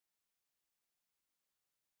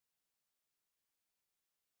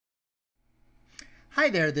Hi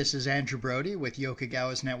there, this is Andrew Brody with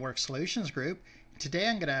Yokogawa's Network Solutions Group. Today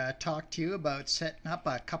I'm going to talk to you about setting up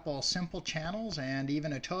a couple simple channels and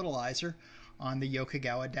even a totalizer on the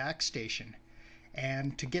Yokogawa DAQStation.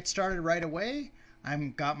 And to get started right away,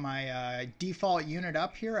 I've got my default unit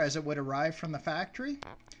up here as it would arrive from the factory.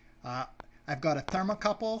 I've got a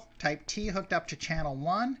thermocouple type T hooked up to channel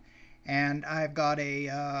 1, and I've got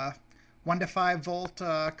a 1 to 5 volt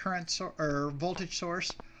voltage source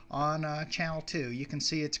on channel 2. You can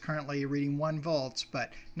see it's currently reading 1 volts,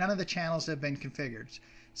 but none of the channels have been configured.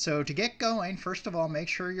 So to get going, first of all, make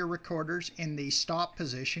sure your recorder's in the stop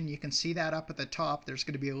position. You can see that up at the top. There's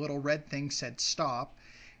going to be a little red thing said stop.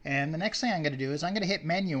 And the next thing I'm going to do is I'm going to hit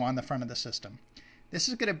menu on the front of the system. This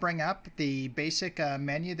is going to bring up the basic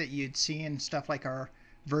menu that you'd see in stuff like our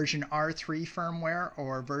version R3 firmware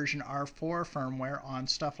or version R4 firmware on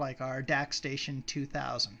stuff like our DAQStation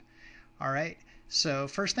 2000. Alright, so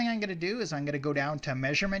first thing I'm going to do is I'm going to go down to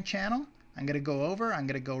measurement channel. I'm going to go over, I'm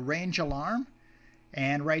going to go range alarm,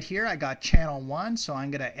 and right here I got channel 1, so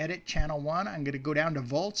I'm going to edit channel 1. I'm going to go down to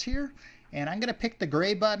volts here, and I'm going to pick the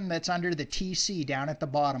gray button that's under the TC down at the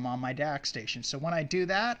bottom on my DAQStation. So when I do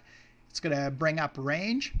that, it's going to bring up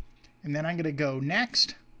range, and then I'm going to go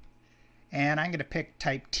next, and I'm going to pick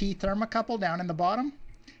type T thermocouple down in the bottom,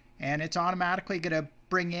 and it's automatically going to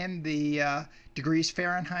bring in the degrees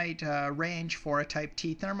Fahrenheit range for a type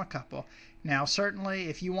T thermocouple. Now certainly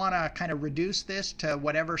if you want to kind of reduce this to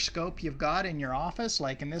whatever scope you've got in your office,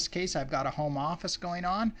 like in this case I've got a home office going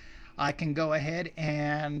on, I can go ahead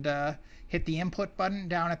and hit the input button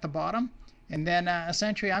down at the bottom, and then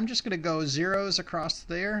essentially I'm just going to go zeros across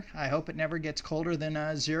there. I hope it never gets colder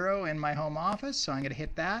than 0 in my home office, so I'm going to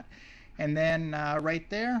hit that, and then right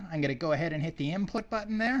there I'm going to go ahead and hit the input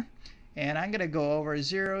button there, and I'm going to go over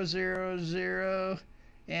 0, 0, 0,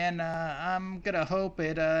 and I'm going to hope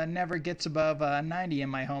it never gets above 90 in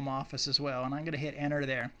my home office as well, and I'm going to hit enter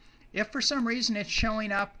there. If for some reason it's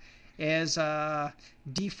showing up as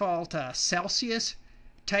default Celsius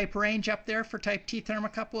type range up there for type T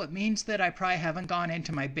thermocouple, it means that I probably haven't gone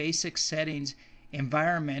into my basic settings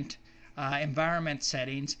environment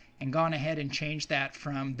settings and gone ahead and changed that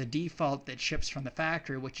from the default that ships from the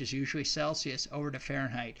factory, which is usually Celsius, over to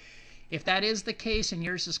Fahrenheit. If that is the case and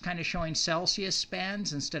yours is kind of showing Celsius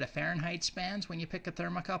spans instead of Fahrenheit spans when you pick a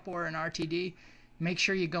thermocouple or an RTD, make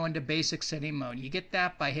sure you go into basic setting mode. You get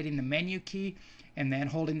that by hitting the menu key and then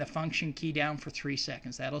holding the function key down for 3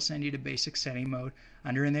 seconds. That'll send you to basic setting mode.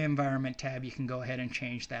 Under in the environment tab, you can go ahead and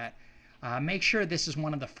change that. Make sure this is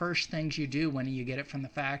one of the first things you do when you get it from the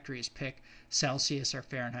factory is pick Celsius or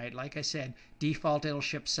Fahrenheit. Like I said, default it'll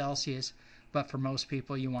ship Celsius, but for most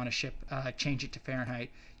people you want to change it to Fahrenheit.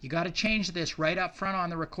 You got to change this right up front on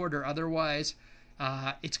the recorder, otherwise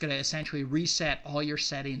it's going to essentially reset all your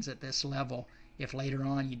settings at this level if later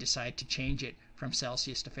on you decide to change it from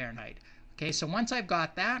Celsius to Fahrenheit. Okay, so once I've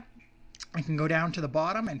got that, I can go down to the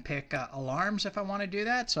bottom and pick alarms if I want to do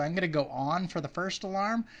that. So I'm going to go on for the first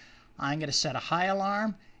alarm. I'm going to set a high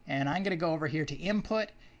alarm, and I'm going to go over here to input,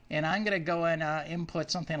 and I'm going to go and input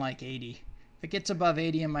something like 80. If it gets above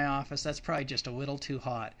 80 in my office, that's probably just a little too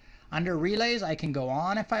hot. Under relays, I can go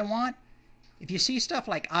on if I want. If you see stuff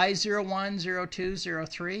like I01, 02,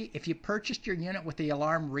 03, if you purchased your unit with the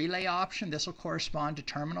alarm relay option, this will correspond to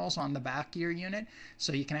terminals on the back of your unit,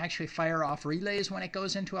 so you can actually fire off relays when it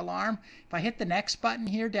goes into alarm. If I hit the next button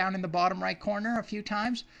here down in the bottom right corner a few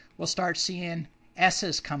times, we'll start seeing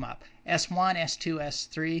S's come up. S1, S2,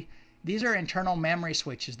 S3. These are internal memory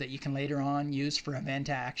switches that you can later on use for event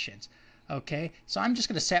actions. Okay, so I'm just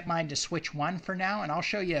going to set mine to switch 1 for now, and I'll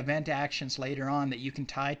show you event actions later on that you can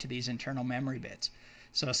tie to these internal memory bits.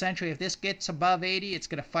 So essentially if this gets above 80, it's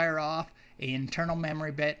going to fire off an internal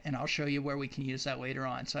memory bit, and I'll show you where we can use that later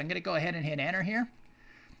on. So I'm going to go ahead and hit enter here.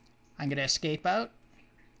 I'm going to escape out.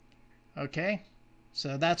 Okay,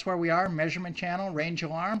 so that's where we are, measurement channel, range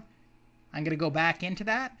alarm. I'm going to go back into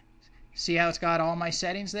that. See how it's got all my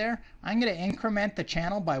settings there? I'm going to increment the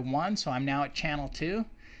channel by 1, so I'm now at channel 2.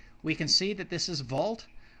 We can see that this is volt.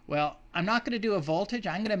 Well, I'm not going to do a voltage.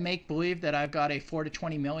 I'm going to make believe that I've got a 4 to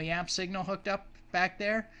 20 milliamp signal hooked up back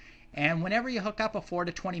there. And whenever you hook up a 4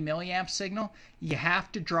 to 20 milliamp signal, you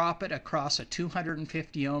have to drop it across a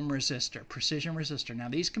 250 ohm resistor, precision resistor. Now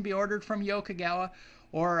these can be ordered from Yokogawa,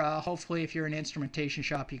 or hopefully if you're an instrumentation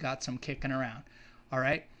shop, you got some kicking around. All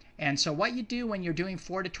right. And so what you do when you're doing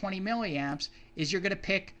 4 to 20 milliamps is you're going to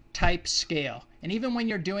pick type scale. And even when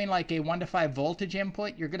you're doing like a 1 to 5 voltage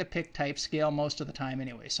input, you're going to pick type scale most of the time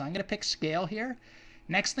anyway. So I'm going to pick scale here.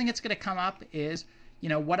 Next thing it's going to come up is,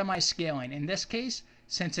 what am I scaling? In this case,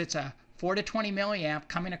 since it's a 4 to 20 milliamp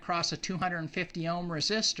coming across a 250 ohm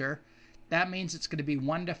resistor, that means it's going to be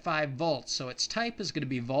 1 to 5 volts. So its type is going to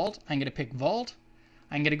be volt. I'm going to pick volt.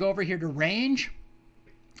 I'm going to go over here to range.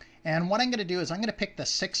 And what I'm going to do is I'm going to pick the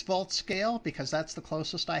 6 volt scale because that's the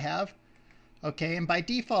closest I have. Okay, and by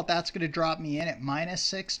default, that's going to drop me in at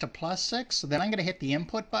 -6 to +6. So then I'm going to hit the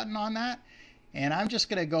input button on that. And I'm just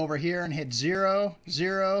going to go over here and hit 0,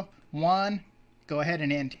 0, 1. Go ahead and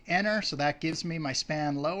hit enter. So that gives me my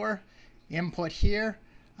span lower. Input here.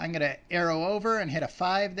 I'm going to arrow over and hit a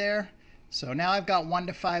 5 there. So now I've got 1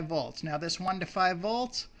 to 5 volts. Now this 1 to 5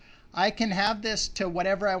 volts, I can have this to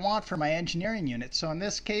whatever I want for my engineering unit. So in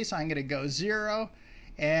this case, I'm going to go 0.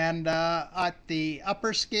 And at the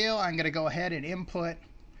upper scale, I'm going to go ahead and input,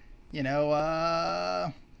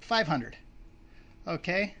 500.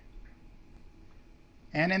 Okay.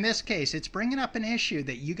 And in this case, it's bringing up an issue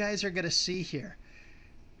that you guys are going to see here.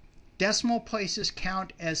 Decimal places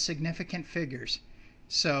count as significant figures.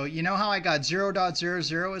 So you know how I got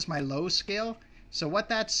 0.00 as my low scale? So what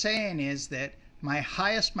that's saying is that my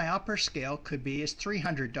highest, my upper scale could be is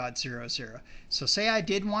 300.00. So say I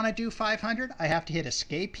did want to do 500, I have to hit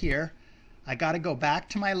escape here. I got to go back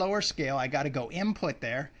to my lower scale. I got to go input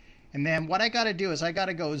there. And then what I got to do is I got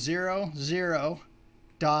to go 0.0.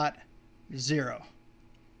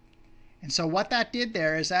 And so what that did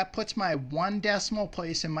there is that puts my 1 decimal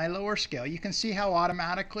place in my lower scale. You can see how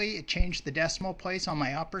automatically it changed the decimal place on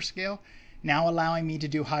my upper scale, now allowing me to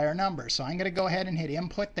do higher numbers. So I'm going to go ahead and hit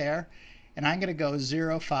input there, and I'm going to go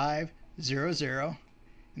 0500,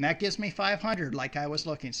 and that gives me 500 like I was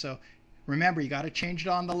looking. So remember, you got to change it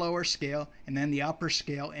on the lower scale, and then the upper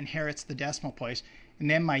scale inherits the decimal place. And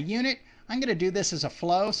then my unit, I'm going to do this as a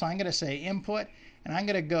flow, so I'm going to say input, and I'm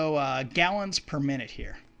going to go gallons per minute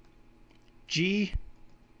here. GPM.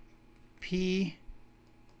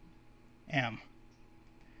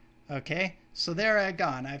 Okay, so there I've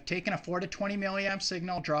gone. I've taken a 4 to 20 milliamp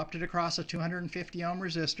signal, dropped it across a 250 ohm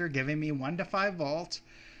resistor, giving me 1 to 5 volts.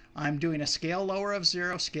 I'm doing a scale lower of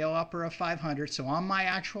 0, scale upper of 500. So on my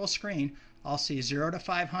actual screen, I'll see 0 to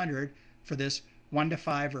 500 for this 1 to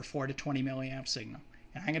 5 or 4 to 20 milliamp signal.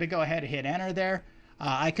 And I'm going to go ahead and hit enter there.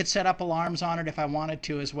 I could set up alarms on it if I wanted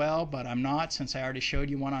to as well, but I'm not, since I already showed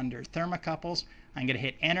you one under thermocouples. I'm going to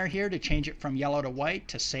hit enter here to change it from yellow to white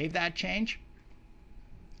to save that change.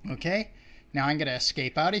 Okay, now I'm going to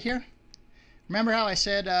escape out of here. Remember how I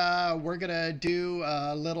said we're going to do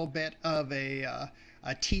a little bit of a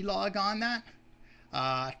T-log on that,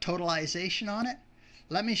 totalization on it?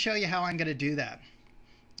 Let me show you how I'm going to do that.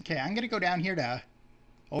 Okay, I'm going to go down here to,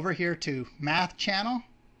 over here to math channel.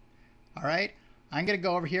 All right. I'm going to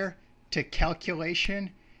go over here to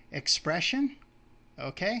calculation expression,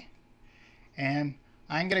 okay? And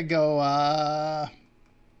I'm going to go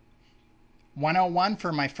 101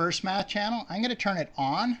 for my first math channel. I'm going to turn it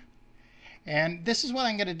on, and this is what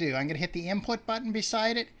I'm going to do. I'm going to hit the input button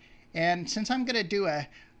beside it, and since I'm going to do a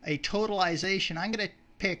totalization, I'm going to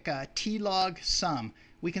pick T-log sum.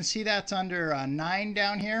 We can see that's under 9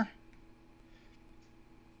 down here.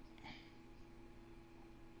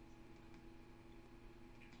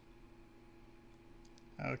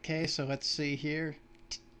 Okay, so let's see here,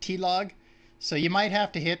 T-log. So you might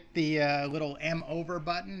have to hit the little M over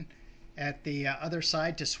button at the other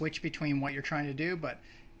side to switch between what you're trying to do, but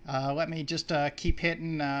let me just keep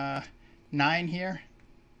hitting 9 here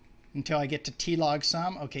until I get to T-log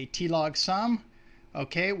sum. Okay, T-log sum.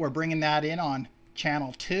 Okay, we're bringing that in on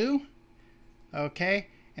channel 2. Okay,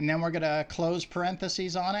 and then we're going to close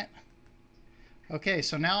parentheses on it. Okay,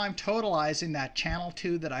 so now I'm totalizing that channel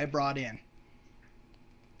 2 that I brought in.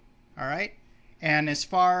 All right, and as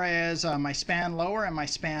far as my span lower and my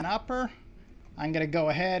span upper, I'm going to go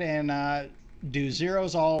ahead and do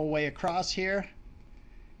zeros all the way across here.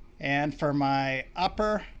 And for my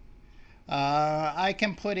upper, I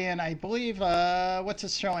can put in, I believe, what's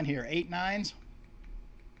it showing here, 8 9s.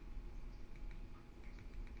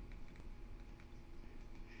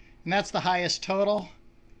 And that's the highest total.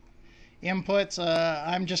 Inputs,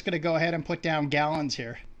 I'm just going to go ahead and put down gallons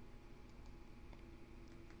here.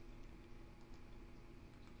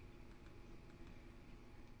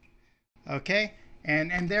 Okay,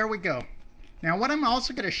 and there we go. Now what I'm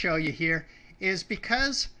also going to show you here is,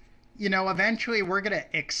 because eventually we're going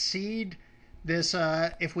to exceed this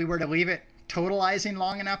if we were to leave it totalizing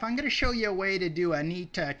long enough, I'm going to show you a way to do a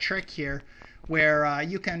neat trick here where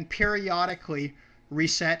you can periodically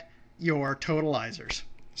reset your totalizers.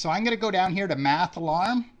 So I'm going to go down here to math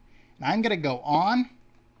alarm, and I'm going to go on.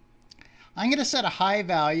 I'm going to set a high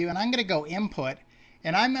value, and I'm going to go input,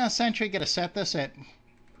 and I'm essentially going to set this at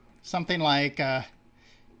something like,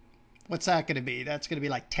 what's that going to be? That's going to be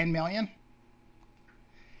like 10 million.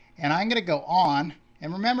 And I'm going to go on,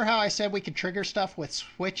 And remember how I said we could trigger stuff with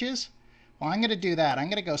switches? Well, I'm going to do that. I'm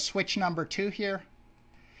going to go switch number 2 here.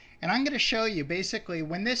 And I'm going to show you basically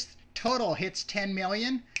when this total hits 10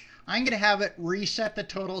 million, I'm going to have it reset the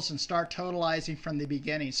totals and start totalizing from the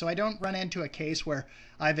beginning, so I don't run into a case where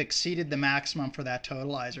I've exceeded the maximum for that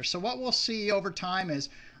totalizer. So what we'll see over time is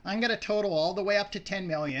I'm going to total all the way up to 10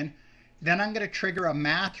 million. Then I'm going to trigger a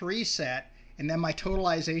math reset, and then my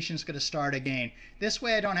totalization is going to start again. This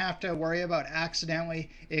way I don't have to worry about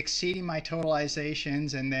accidentally exceeding my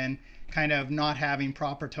totalizations and then kind of not having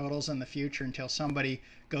proper totals in the future until somebody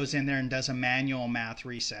goes in there and does a manual math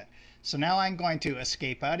reset. So now I'm going to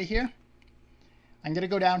escape out of here. I'm going to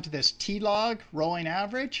go down to this T-log rolling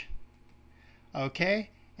average. Okay,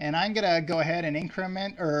 and I'm going to go ahead and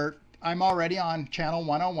increment, or I'm already on channel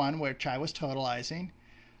 101, which I was totalizing.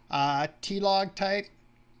 T-log type.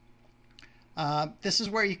 This is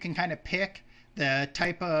where you can kind of pick the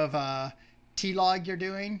type of T-log you're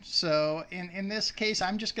doing. So in this case,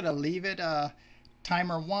 I'm just going to leave it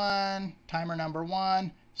timer 1, timer number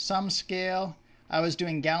 1, sum scale. I was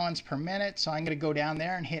doing gallons per minute, so I'm going to go down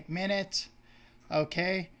there and hit minutes.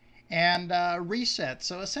 Okay, and reset.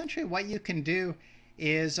 So essentially what you can do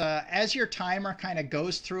is as your timer kind of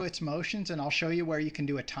goes through its motions, and I'll show you where you can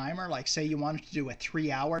do a timer, like say you wanted to do a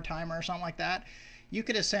 3-hour timer or something like that, you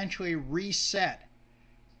could essentially reset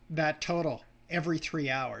that total every 3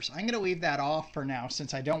 hours. I'm going to leave that off for now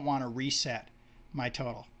since I don't want to reset my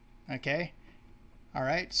total. Okay, all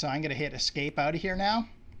right, so I'm going to hit escape out of here now.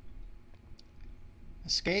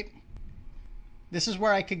 Escape. This is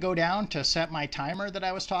where I could go down to set my timer that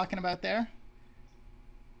I was talking about there.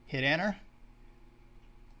 Hit enter.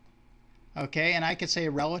 Okay, and I could say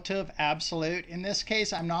relative, absolute. In this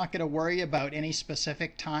case, I'm not going to worry about any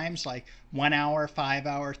specific times like 1 hour, 5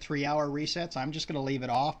 hour, 3 hour resets. I'm just going to leave it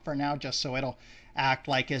off for now just so it'll act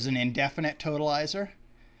like as an indefinite totalizer.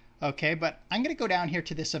 Okay, but I'm going to go down here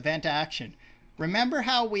to this event action. Remember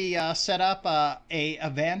how we set up a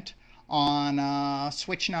event on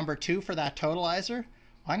switch number 2 for that totalizer?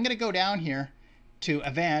 Well, I'm going to go down here to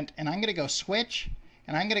event, and I'm going to go switch,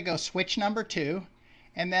 and I'm going to go switch number 2.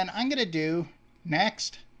 And then I'm going to do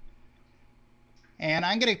next, and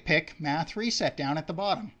I'm going to pick math reset down at the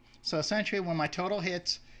bottom. So essentially when my total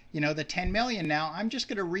hits, the 10 million now, I'm just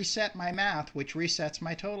going to reset my math, which resets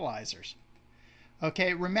my totalizers.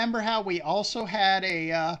 Okay, remember how we also had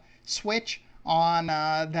a switch on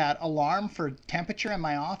that alarm for temperature in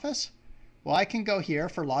my office? Well, I can go here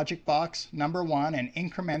for logic box number 1 and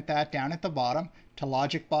increment that down at the bottom to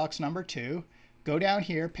logic box number 2. Go down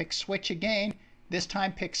here, pick switch again. This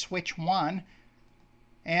time pick switch 1,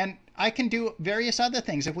 and I can do various other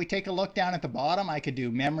things. If we take a look down at the bottom, I could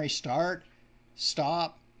do memory start,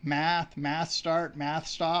 stop, math, math start, math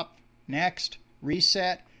stop, next,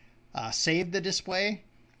 reset, save the display.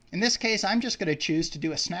 In this case, I'm just going to choose to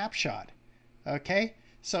do a snapshot. Okay,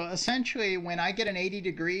 so essentially when I get an 80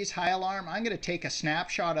 degrees high alarm, I'm going to take a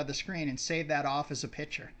snapshot of the screen and save that off as a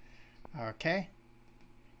picture. Okay.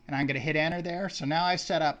 And I'm going to hit enter there. So now I've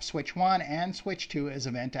set up switch 1 and switch 2 as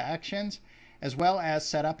event actions, as well as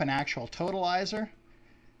set up an actual totalizer.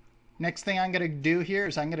 Next thing I'm going to do here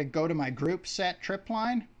is I'm going to go to my group set trip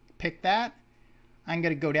line, pick that. I'm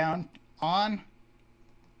going to go down on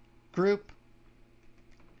group.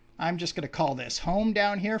 I'm just going to call this home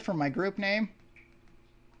down here for my group name.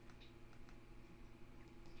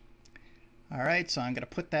 All right, so I'm going to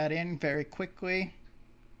put that in very quickly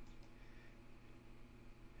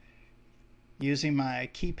using my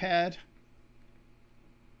keypad.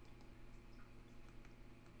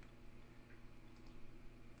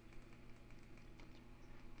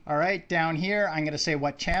 All right, down here, I'm going to say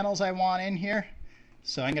what channels I want in here.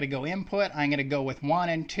 So I'm going to go input. I'm going to go with 1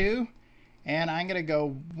 and 2. And I'm going to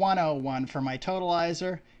go 101 for my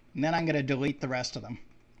totalizer. And then I'm going to delete the rest of them.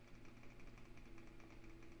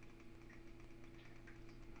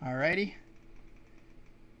 All righty.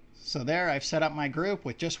 So there, I've set up my group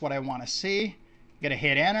with just what I want to see. I'm going to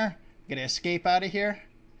hit enter. I'm going to escape out of here.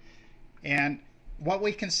 And what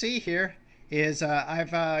we can see here is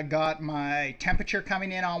I've got my temperature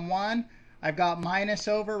coming in on 1. I've got minus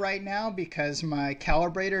over right now because my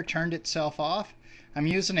calibrator turned itself off. I'm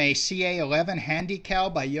using a CA11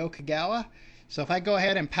 HandyCal by Yokogawa. So if I go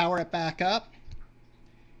ahead and power it back up,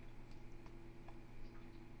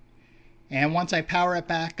 and once I power it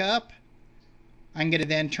back up, I'm going to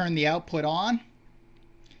then turn the output on.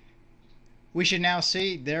 We should now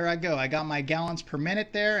see, there I go. I got my gallons per minute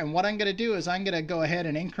there. And what I'm going to do is I'm going to go ahead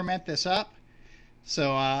and increment this up.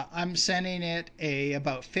 So I'm sending it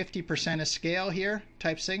about 50% of scale here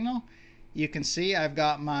type signal. You can see I've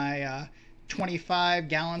got my 25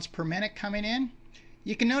 gallons per minute coming in.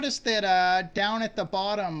 You can notice that down at the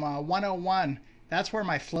bottom, 101, that's where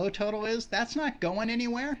my flow total is. That's not going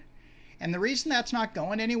anywhere. And the reason that's not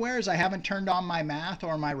going anywhere is I haven't turned on my math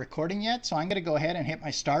or my recording yet. So I'm going to go ahead and hit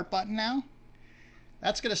my start button now.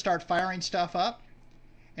 That's going to start firing stuff up.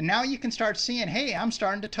 And now you can start seeing, hey, I'm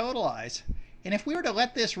starting to totalize. And if we were to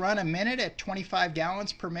let this run a minute at 25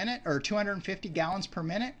 gallons per minute or 250 gallons per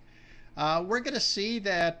minute, we're going to see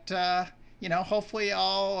that, hopefully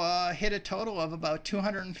I'll hit a total of about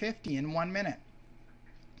 250 in 1 minute.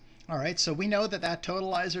 All right, so we know that that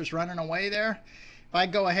totalizer is running away there. If I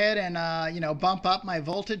go ahead and, bump up my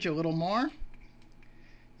voltage a little more,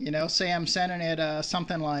 say I'm sending it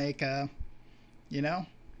something like,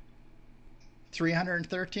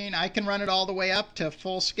 313, I can run it all the way up to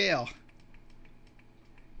full scale.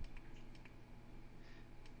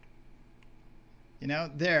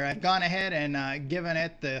 There, I've gone ahead and given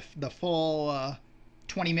it the full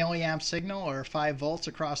 20 milliamp signal or 5 volts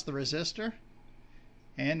across the resistor.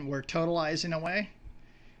 And we're totalizing away.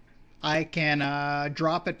 I can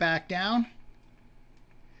drop it back down.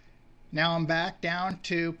 Now I'm back down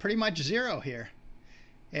to pretty much zero here.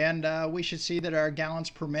 And we should see that our gallons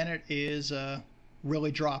per minute is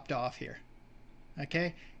really dropped off here.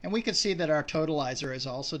 Okay, and we can see that our totalizer is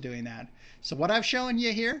also doing that. So what I've shown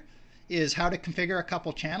you here is how to configure a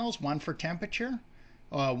couple channels, one for temperature,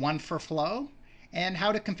 one for flow, and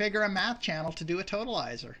how to configure a math channel to do a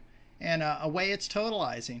totalizer. And away it's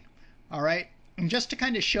totalizing. All right, and just to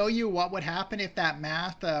kind of show you what would happen if that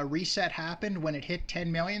math reset happened when it hit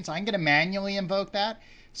 10 millions, I'm going to manually invoke that.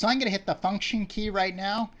 So I'm going to hit the function key right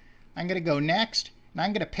now. I'm going to go next, and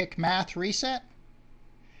I'm going to pick math reset.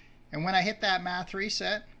 And when I hit that math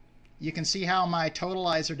reset, you can see how my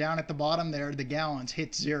totalizer down at the bottom there, the gallons,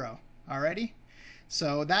 hits zero. Alrighty?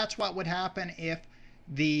 So that's what would happen if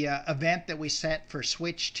the event that we set for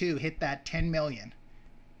switch 2 hit that 10 million.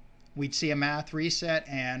 We'd see a math reset,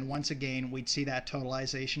 and once again, we'd see that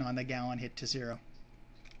totalization on the gallon hit to zero.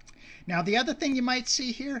 Now, the other thing you might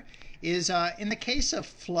see here is in the case of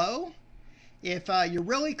flow, if you're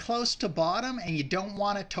really close to bottom and you don't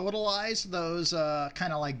want to totalize those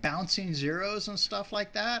kind of like bouncing zeros and stuff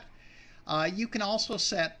like that, you can also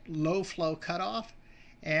set low flow cutoff.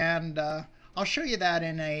 And I'll show you that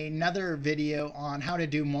in another video on how to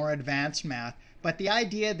do more advanced math. But the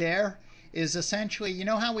idea there is essentially, you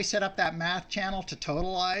know how we set up that math channel to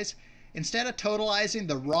totalize? Instead of totalizing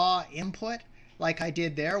the raw input, like I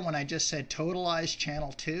did there when I just said totalize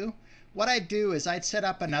channel 2, what I'd do is I'd set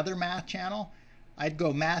up another math channel. I'd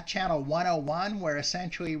go math channel 101, where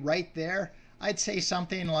essentially right there, I'd say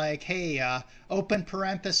something like, hey, open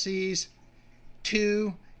parentheses,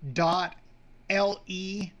 2.le.k1,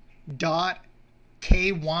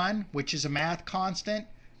 which is a math constant,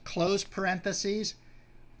 close parentheses,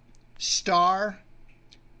 star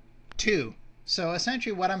 2. So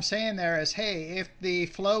essentially what I'm saying there is, hey, if the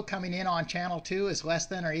flow coming in on channel 2 is less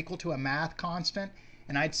than or equal to a math constant,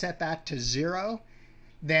 and I'd set that to 0,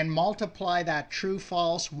 then multiply that true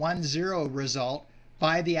false 1 0 result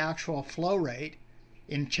by the actual flow rate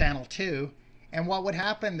in channel 2. And what would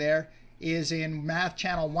happen there is in math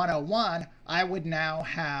channel 101, I would now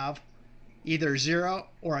have either 0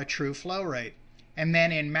 or a true flow rate. And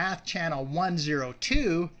then in math channel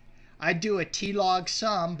 102, I'd do a T-log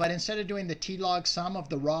sum, but instead of doing the T-log sum of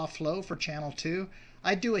the raw flow for channel 2,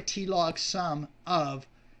 I'd do a T-log sum of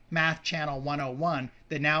math channel 101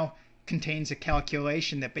 that now contains a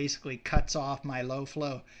calculation that basically cuts off my low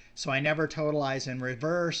flow. So I never totalize in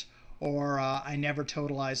reverse, or I never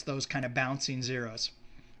totalize those kind of bouncing zeros.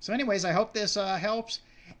 So anyways, I hope this helps,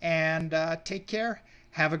 and take care.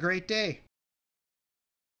 Have a great day.